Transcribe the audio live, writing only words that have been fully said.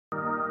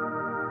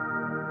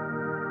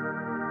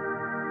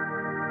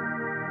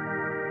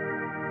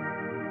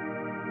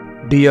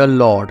Dear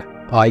Lord,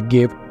 I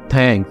give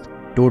thanks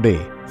today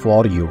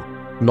for you,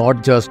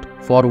 not just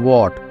for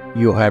what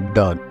you have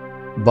done,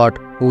 but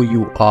who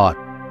you are.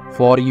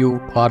 For you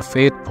are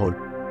faithful,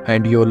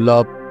 and your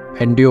love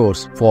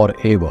endures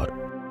forever.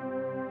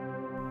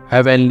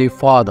 Heavenly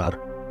Father,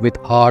 with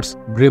hearts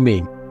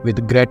brimming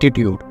with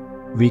gratitude,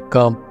 we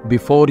come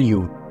before you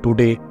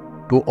today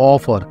to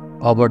offer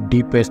our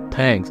deepest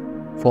thanks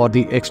for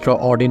the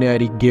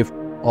extraordinary gift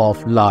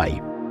of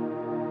life.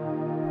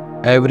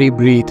 Every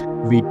breath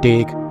we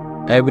take,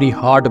 every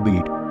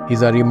heartbeat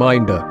is a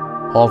reminder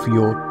of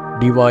your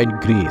divine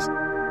grace.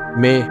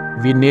 May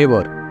we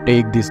never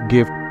take this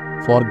gift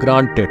for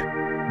granted,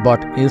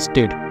 but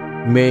instead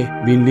may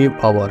we live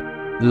our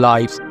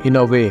lives in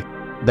a way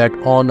that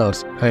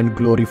honors and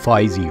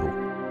glorifies you.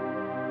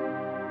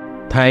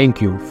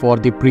 Thank you for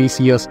the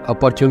precious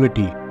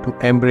opportunity to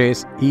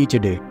embrace each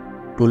day,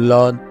 to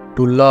learn,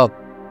 to love,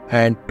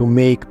 and to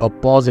make a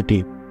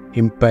positive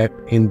impact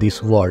in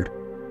this world.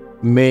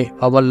 May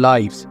our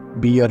lives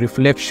be a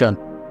reflection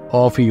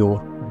of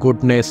your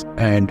goodness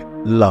and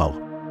love.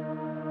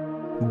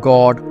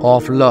 God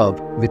of love,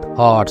 with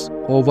hearts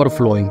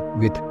overflowing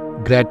with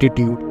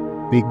gratitude,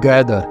 we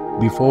gather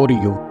before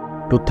you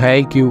to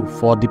thank you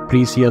for the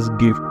precious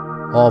gift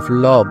of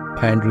love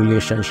and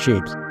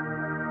relationships.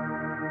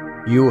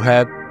 You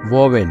have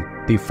woven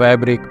the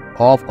fabric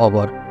of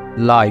our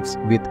lives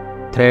with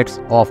threads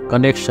of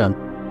connection,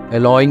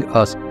 allowing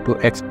us to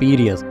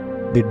experience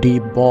the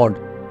deep bond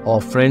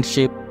of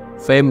friendship,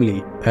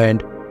 family,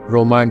 and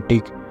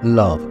romantic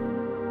love.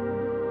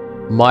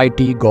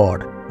 Mighty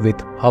God,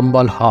 with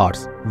humble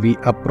hearts, we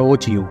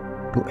approach you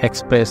to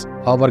express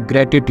our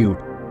gratitude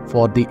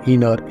for the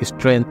inner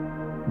strength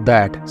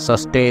that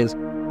sustains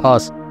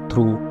us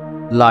through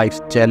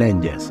life's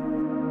challenges.